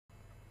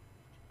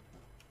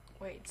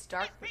Wait, it's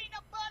dark.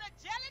 Peanut butter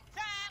jelly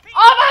time.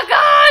 Oh my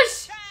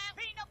gosh!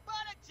 Peanut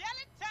butter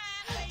jelly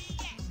time.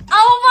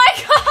 Oh my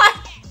god!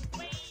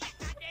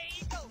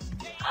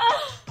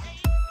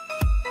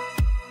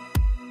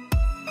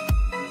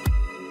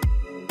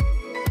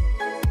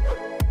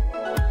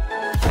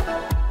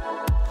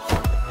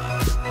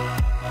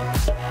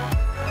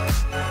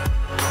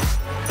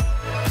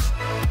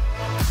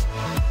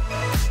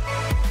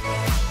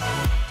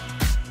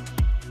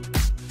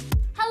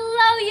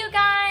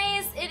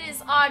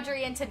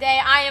 Audrey, and today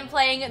I am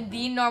playing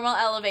the normal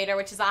elevator,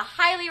 which is a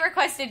highly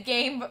requested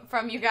game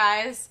from you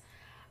guys.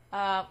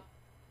 Why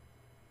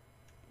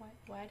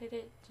did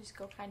it just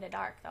go kind of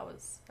dark? That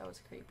was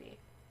creepy.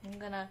 I'm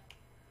gonna.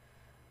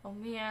 Oh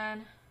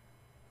man,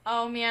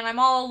 I'm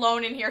all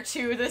alone in here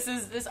too.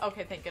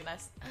 Okay, thank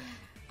goodness.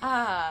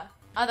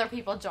 Other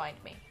people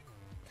joined me.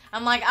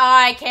 I'm like,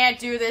 I can't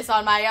do this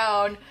on my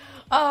own.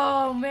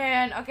 Oh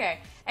man. Okay.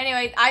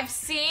 Anyway, I've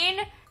seen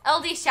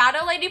LD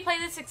Shadow Lady play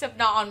this, except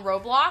not on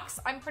Roblox,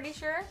 I'm pretty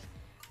sure.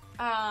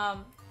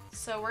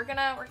 So we're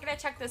gonna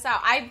check this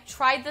out. I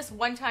tried this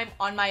one time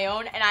on my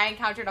own, and I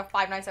encountered a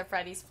Five Nights at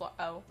Freddy's floor.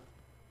 Oh.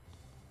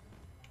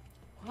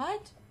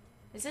 What?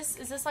 Is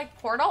this like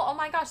Portal? Oh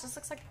my gosh, this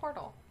looks like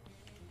Portal.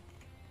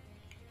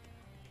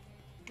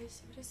 What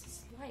is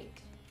this light?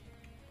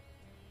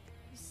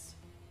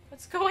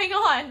 What's going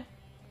on?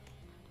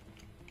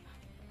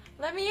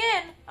 Let me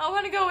in. I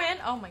want to go in.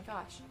 Oh my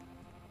gosh.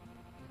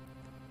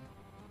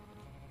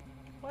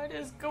 What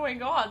is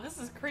going on? This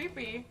is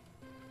creepy.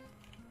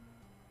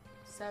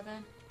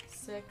 7,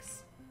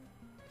 6,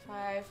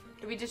 5.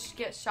 Did we just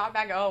get shot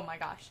back? Oh my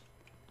gosh.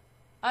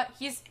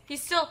 He's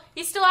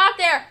still out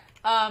there.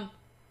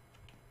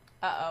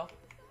 Uh-oh.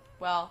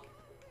 Well.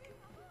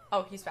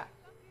 Oh, he's back.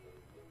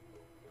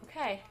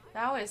 Okay,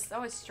 that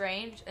was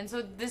strange. And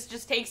so this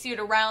just takes you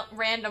to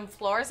random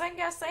floors, I'm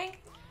guessing.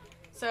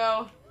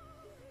 So,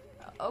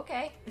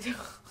 okay.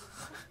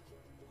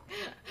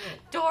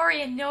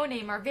 Dory and No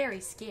Name are very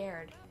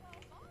scared.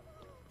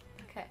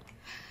 Okay.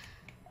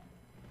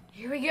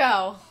 Here we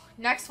go.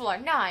 Next floor.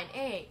 9,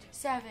 8,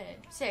 7,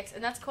 6.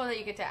 And that's cool that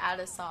you get to add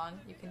a song.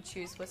 You can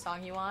choose what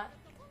song you want.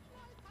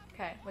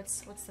 Okay, what's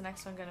the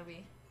next one gonna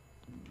be?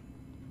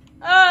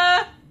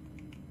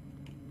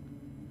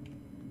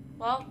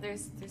 Well,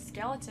 there's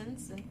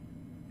skeletons and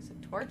there's a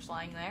torch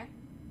lying there.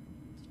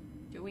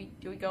 Do we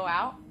go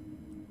out?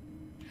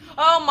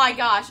 Oh my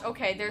gosh.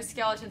 Okay, there's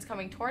skeletons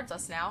coming towards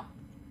us now.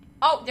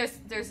 Oh,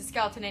 there's a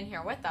skeleton in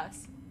here with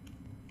us.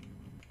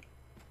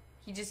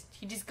 He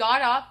just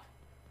got up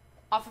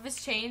off of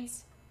his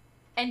chains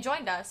and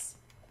joined us.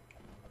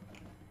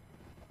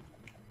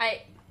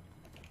 And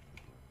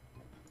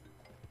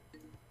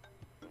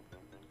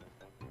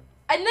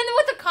then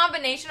with the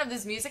combination of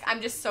this music,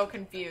 I'm just so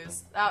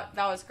confused. That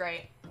was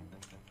great.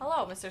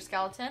 Hello, Mr.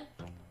 Skeleton.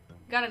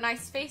 You got a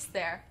nice face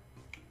there.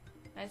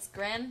 Nice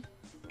grin.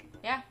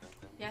 Yeah.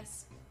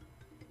 Yes.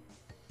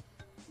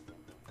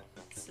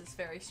 This is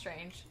very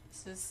strange.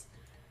 This is...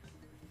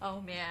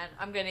 Oh man,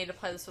 I'm gonna need to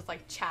play this with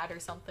like chat or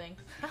something.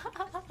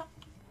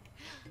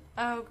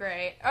 Oh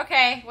great.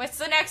 Okay, what's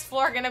the next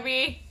floor gonna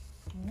be?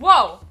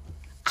 Whoa!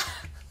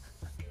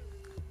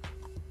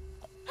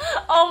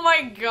 Oh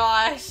my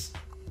gosh.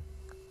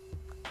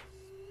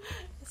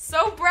 It's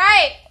so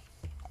bright!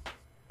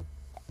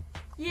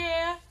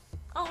 Yeah.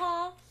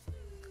 Uh-huh.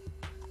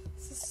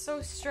 This is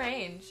so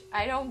strange.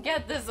 I don't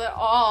get this at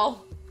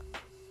all.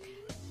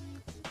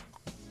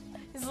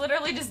 He's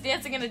literally just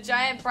dancing in a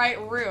giant bright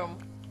room.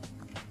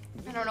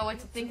 I don't know what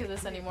to think of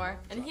this anymore.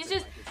 And he's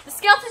just, the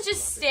skeleton's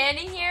just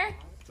standing here.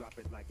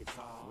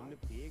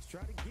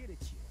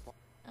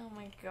 Oh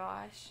my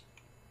gosh.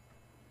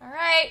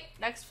 Alright,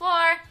 next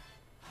floor.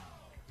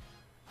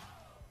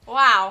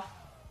 Wow.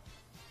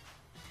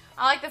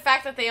 I like the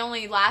fact that they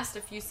only last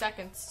a few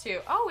seconds too.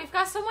 Oh, we've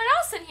got someone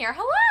else in here.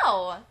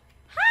 Hello.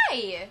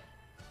 Hi.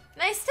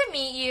 Nice to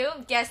meet you,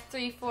 guest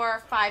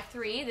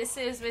 3453. This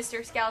is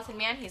Mr. Skeleton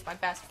Man. He's my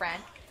best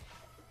friend.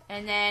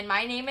 And then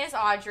my name is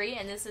Audrey,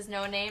 and this is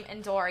No Name,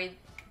 and Dory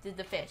did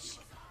the fish.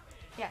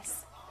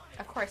 Yes,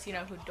 of course you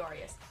know who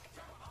Dory is.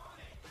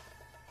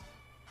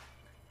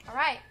 All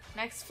right,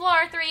 next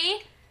floor.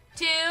 3,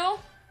 2,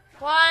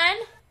 1.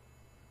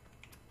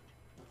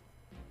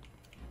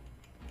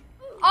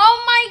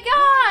 Oh my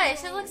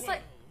gosh! It looks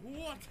like.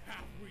 What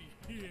have we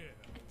here?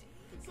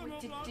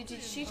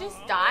 Did she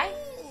just die?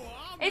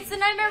 It's the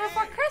Nightmare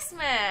Before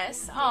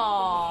Christmas!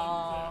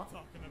 Aww.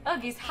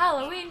 Uggy's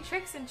Halloween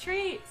tricks and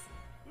treats.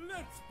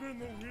 Let's spin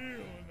the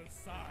wheel and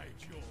decide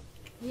your...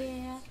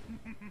 Yeah.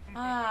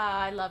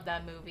 Ah, I love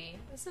that movie.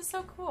 This is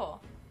so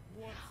cool.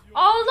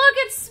 Oh, look,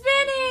 it's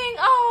spinning!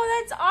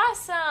 Oh, that's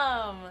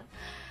awesome!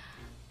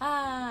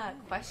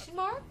 Question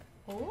mark?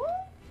 Ooh?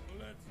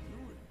 Let's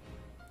do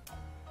it.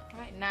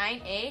 Alright,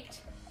 9,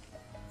 8,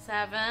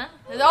 7.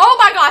 Oh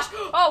my gosh!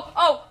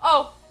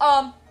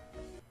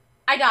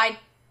 I died.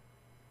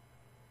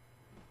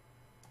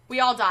 We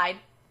all died.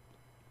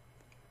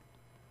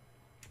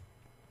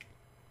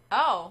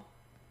 Oh.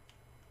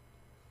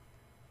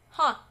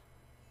 Huh.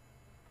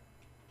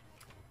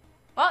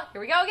 Well,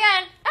 here we go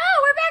again.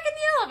 Oh, we're back in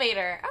the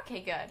elevator.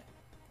 Okay, good.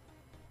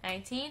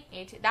 19,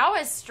 18. That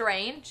was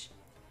strange.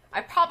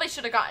 I probably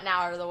should have gotten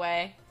out of the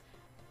way.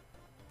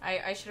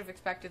 I should have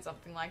expected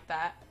something like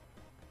that.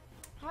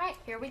 Alright,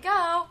 here we go.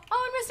 Oh, and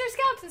Mr.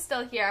 Skeleton's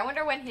still here. I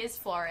wonder when his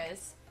floor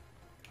is.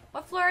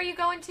 What floor are you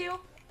going to?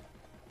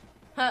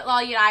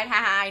 Lol, you died.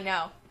 Haha, I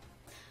know.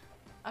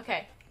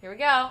 Okay, here we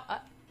go.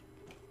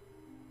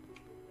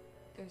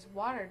 There's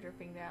water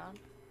dripping down.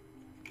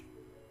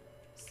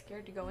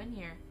 Scared to go in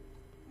here.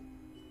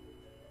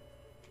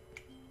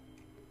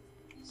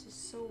 This is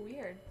so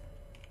weird.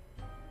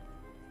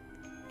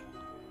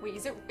 Wait,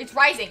 is it? It's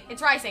rising.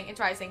 It's rising. It's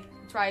rising.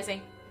 It's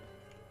rising.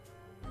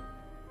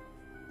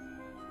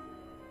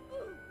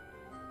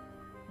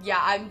 Yeah,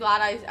 I'm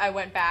glad I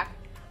went back.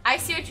 I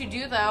see what you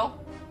do, though.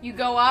 You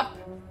go up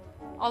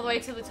all the way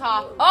to the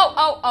top.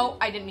 Oh,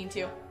 I didn't mean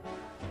to.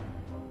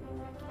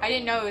 I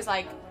didn't know it was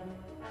like...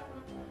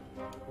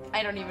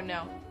 I don't even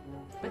know.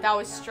 But that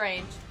was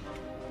strange.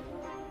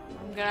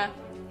 I'm gonna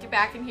get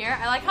back in here.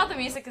 I like how the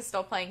music is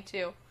still playing,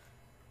 too.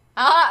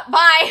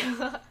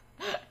 Bye!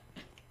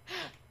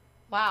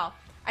 Wow.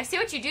 I see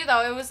what you do,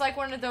 though. It was like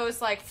one of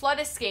those, like, flood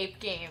escape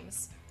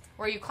games.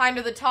 Where you climb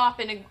to the top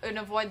and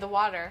avoid the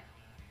water.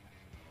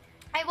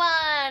 I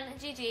won!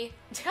 GG.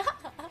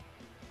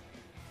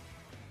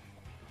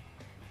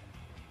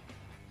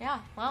 Yeah,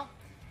 well,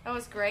 that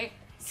was great.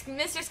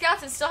 Mr.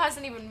 Skeleton still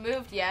hasn't even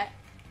moved yet.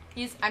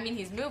 He's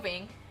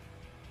moving.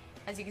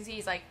 As you can see,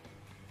 he's like...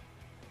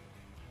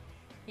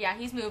 Yeah,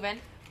 he's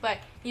moving. But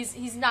he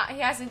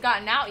hasn't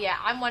gotten out yet.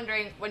 I'm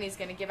wondering when he's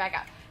gonna get back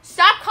out.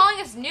 Stop calling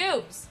us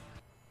noobs!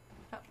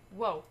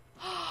 Whoa.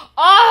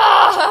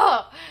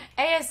 Oh!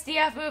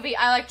 ASDF movie.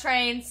 I like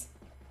trains.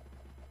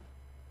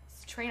 Is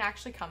the train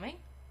actually coming?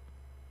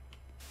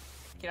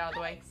 Get out of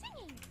the way.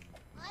 Singing.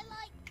 I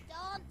like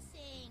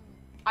dancing.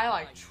 I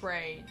like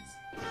trains.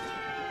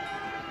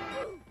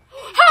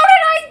 How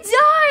did I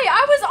die?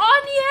 I was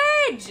on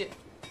the edge.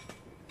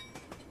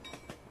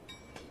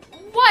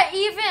 What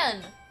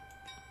even?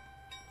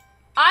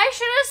 I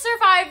should have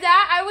survived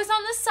that. I was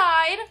on the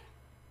side.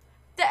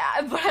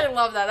 But I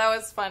love that. That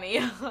was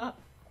funny.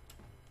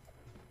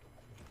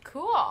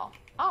 Cool.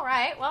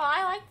 Alright, well,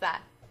 I like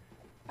that.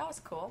 That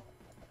was cool.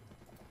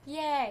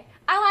 Yay.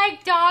 I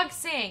like dog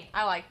sing.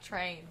 I like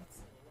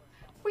trains.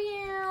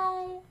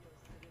 Meow.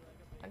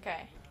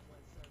 Okay.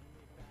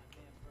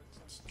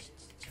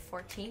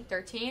 14,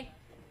 13.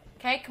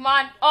 Okay, come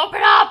on.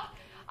 Open up!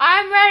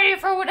 I'm ready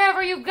for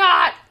whatever you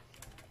got!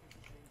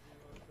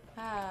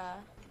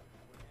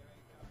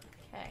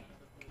 Okay.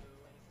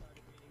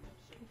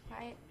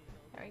 Right.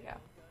 There we go.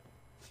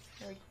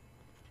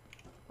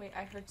 Wait,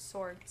 I heard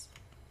swords.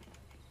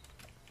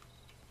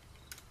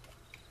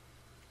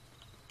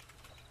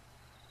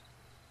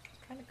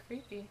 It's kind of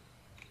creepy.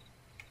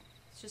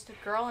 It's just a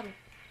girl and...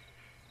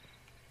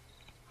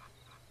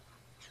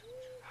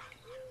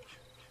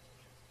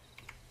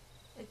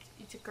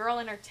 It's a girl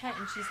in her tent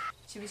and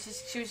she was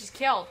just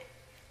killed.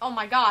 Oh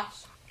my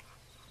gosh.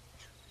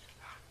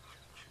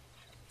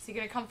 Is he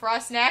gonna come for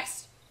us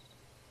next?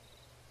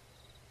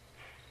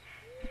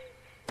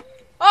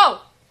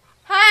 Oh!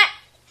 Ha!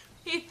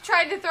 He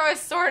tried to throw a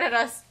sword at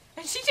us.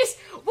 And she just...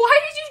 Why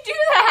did you do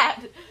that?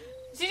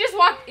 She just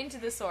walked into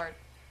the sword.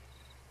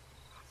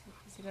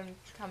 Is he gonna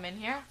come in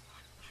here?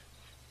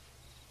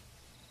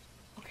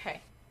 Okay.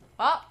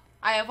 Well,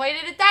 I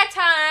avoided it that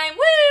time.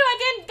 Woo! I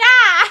didn't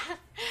die!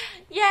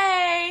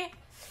 Yay!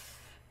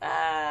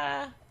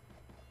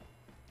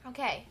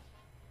 Okay.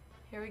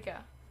 Here we go.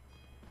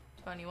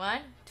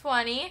 21,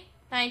 20,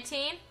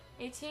 19,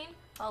 18.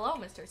 Hello,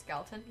 Mr.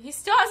 Skeleton. He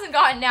still hasn't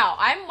gotten out.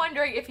 I'm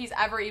wondering if he's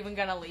ever even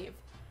gonna leave.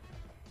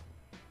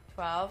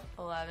 12,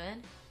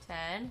 11,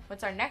 10.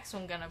 What's our next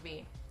one gonna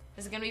be?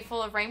 Is it gonna be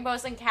full of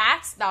rainbows and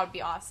cats? That would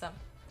be awesome.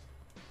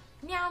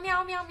 Meow,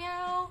 meow, meow,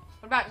 meow.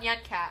 What about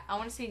Nyan Cat? I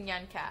want to see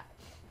Nyan Cat.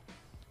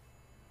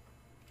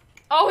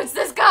 Oh, it's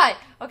this guy!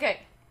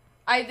 Okay.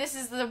 This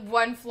is the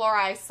one floor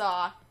I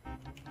saw.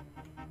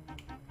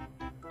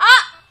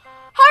 Ah!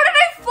 How did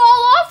I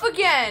fall off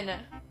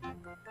again?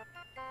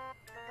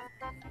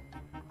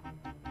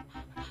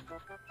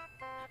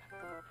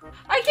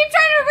 I keep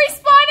trying to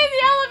respawn in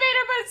the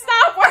elevator, but it's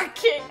not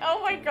working.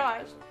 Oh my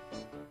gosh.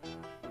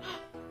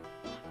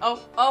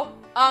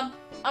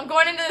 I'm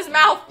going into this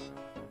mouth.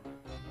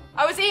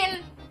 I was eating,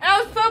 and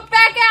I was pooped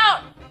back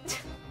out.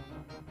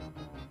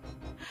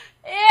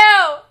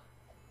 Ew.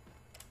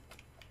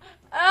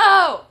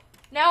 Oh,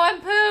 now I'm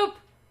poop.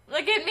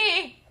 Look at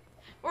me.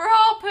 We're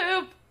all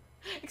poop.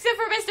 Except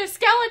for Mr.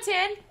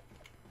 Skeleton.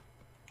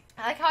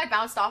 I like how I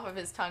bounced off of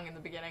his tongue in the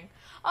beginning.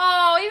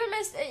 Oh,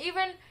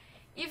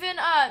 even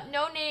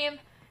No Name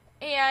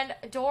and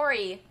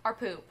Dory are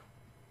poop.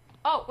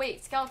 Oh,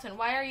 wait, Skeleton,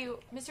 why are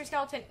you... Mr.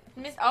 Skeleton,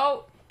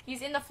 oh,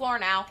 he's in the floor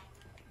now.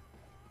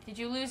 Did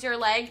you lose your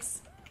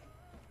legs?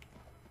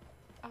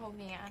 Oh,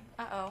 man.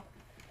 Uh-oh.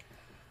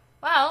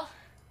 Well,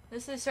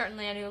 this is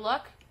certainly a new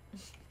look.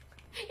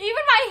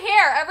 Even my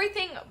hair,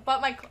 everything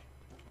but my...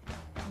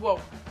 Whoa.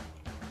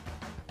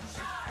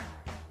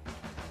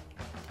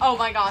 Oh,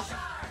 my gosh.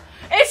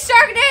 It's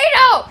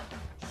Sharknado!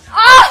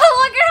 Oh,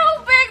 look at how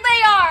big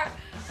they are!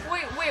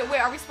 Wait,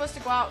 are we supposed to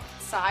go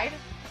outside?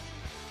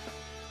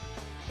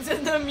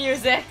 The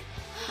music.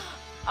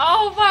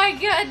 Oh my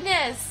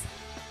goodness!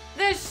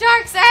 There's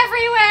sharks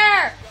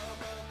everywhere!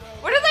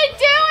 What are they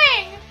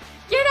doing?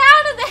 Get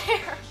out of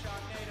there!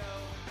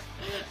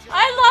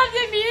 I love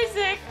the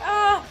music!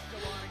 Oh,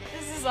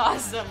 this is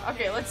awesome.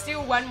 Okay, let's do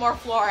one more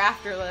floor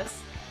after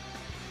this.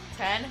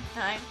 10,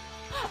 9.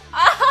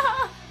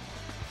 Ah!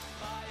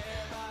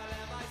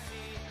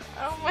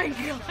 Oh my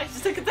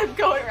gosh, look at them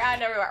going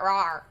around everywhere.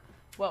 Rawr.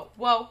 Whoa,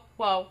 whoa,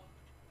 whoa.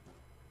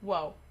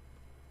 Whoa.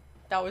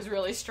 That was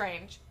really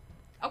strange.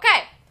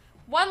 Okay,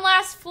 one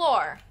last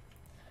floor.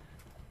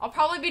 I'll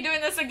probably be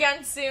doing this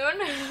again soon.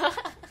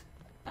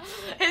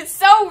 It's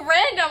so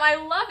random, I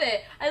love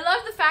it. I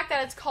love the fact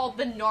that it's called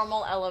the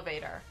normal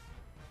elevator.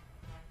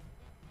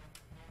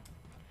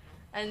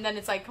 And then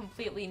it's like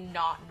completely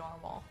not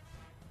normal.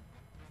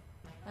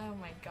 Oh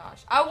my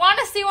gosh. I want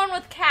to see one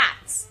with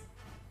cats.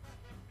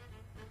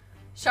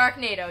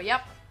 Sharknado,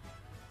 yep.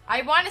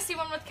 I want to see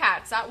one with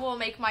cats. That will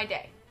make my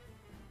day.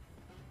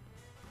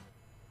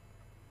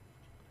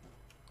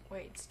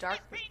 Wait, it's dark.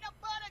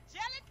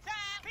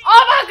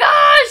 Oh my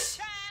gosh!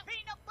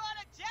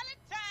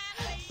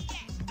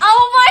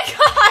 Oh my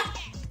god!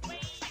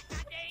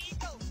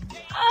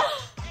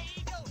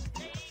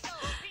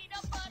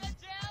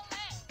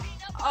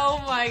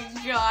 Oh my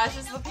gosh,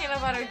 it's the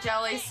peanut butter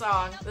jelly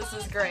song. This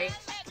is great.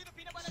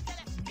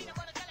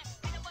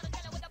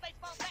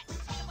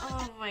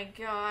 Oh my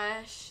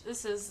gosh.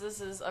 This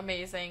is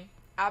amazing.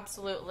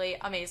 Absolutely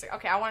amazing.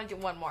 Okay, I want to do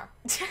one more.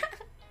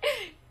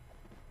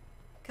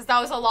 Because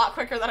that was a lot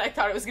quicker than I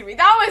thought it was going to be.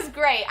 That was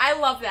great. I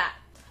love that.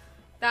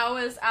 That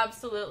was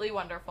absolutely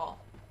wonderful.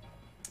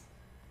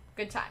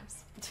 Good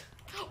times.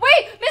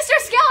 Wait! Mr.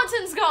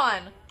 Skeleton's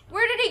gone!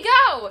 Where did he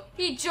go?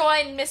 He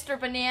joined Mr.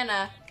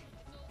 Banana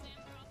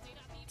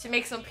to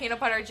make some peanut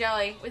butter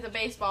jelly with a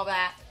baseball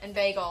bat and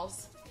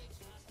bagels.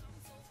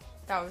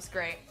 That was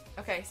great.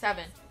 Okay,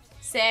 7,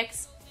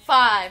 6,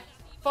 5,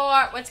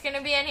 4. What's going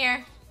to be in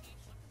here?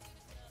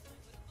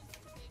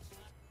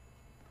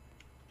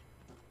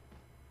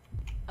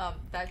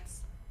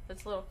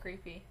 That's a little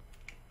creepy.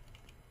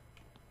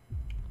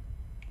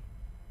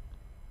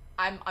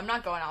 I'm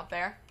not going out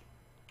there.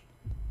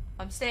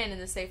 I'm staying in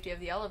the safety of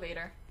the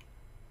elevator.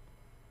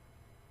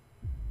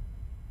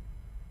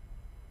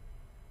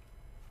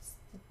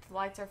 The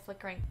lights are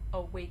flickering.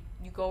 Oh wait,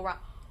 you go around.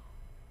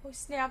 Oh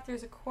snap,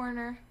 there's a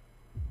corner.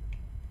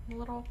 I'm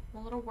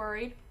a little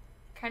worried.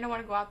 Kinda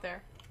wanna go out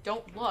there.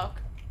 Don't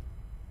look.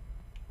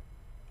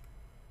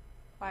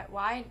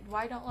 Why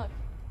don't look?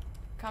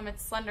 Come,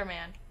 it's Slender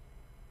Man.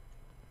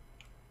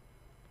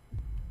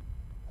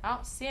 I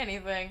don't see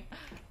anything.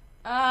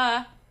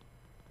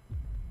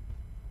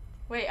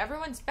 Wait,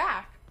 everyone's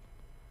back.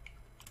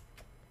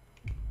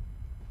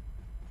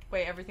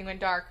 Wait, everything went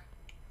dark.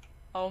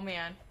 Oh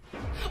man.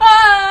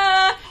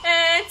 Ah!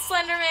 It's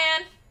Slender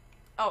Man.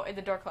 Oh, and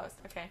the door closed.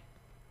 Okay.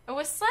 It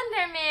was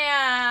Slender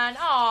Man.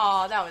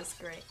 Oh, that was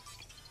great.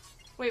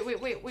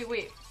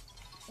 Wait.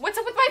 What's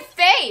up with my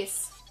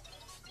face?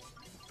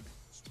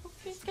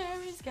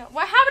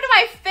 What happened to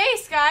my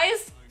face,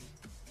 guys?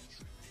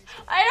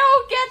 I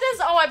don't get this.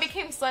 Oh, I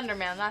became Slender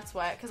Man. That's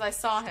what, because I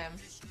saw him.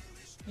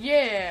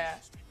 Yeah.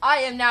 I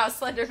am now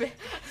Slender Man.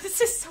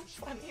 This is so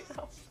funny,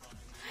 though.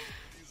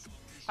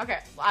 Okay,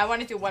 I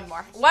want to do one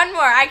more. One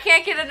more. I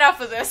can't get enough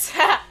of this.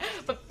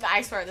 But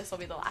I swear this will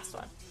be the last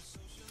one.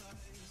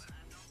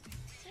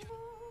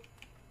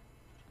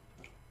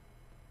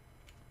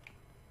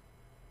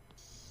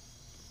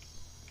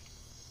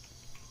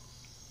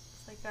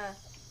 It's like a...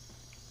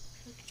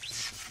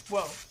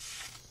 Whoa.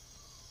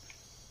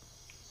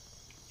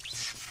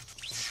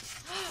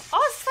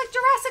 Oh, it's like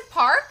Jurassic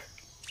Park?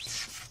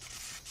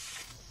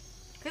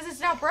 Because it's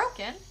now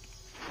broken.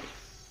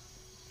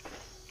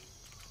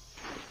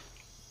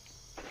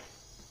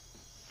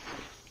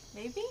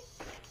 Maybe?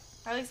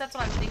 Or at least that's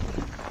what I'm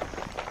thinking.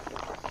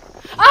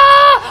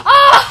 Ah!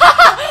 Oh!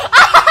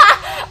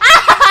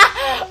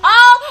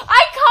 Oh!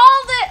 I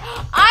called it!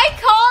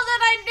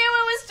 I knew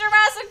it was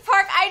Jurassic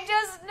Park. I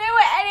just knew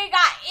it, and he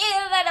got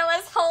eaten, and it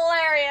was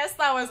hilarious.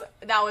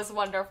 That was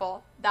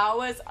wonderful. That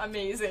was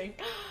amazing.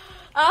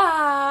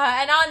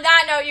 And on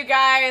that note, you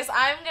guys,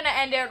 I'm gonna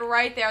end it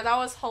right there. That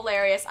was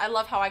hilarious. I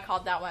love how I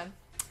called that one.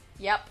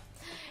 Yep.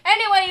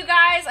 Anyway, you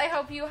guys, I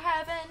hope you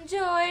have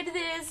enjoyed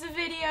this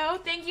video.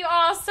 Thank you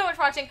all so much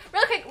for watching.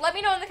 Real quick, let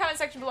me know in the comment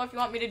section below if you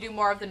want me to do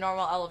more of the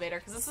normal elevator,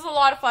 because this is a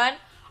lot of fun.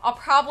 I'll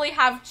probably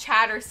have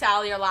Chad or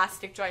Sally or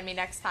Elastic join me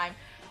next time.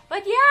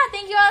 But yeah,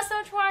 thank you all so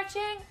much for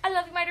watching. I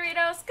love you, my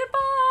Doritos.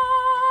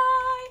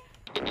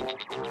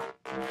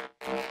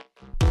 Goodbye!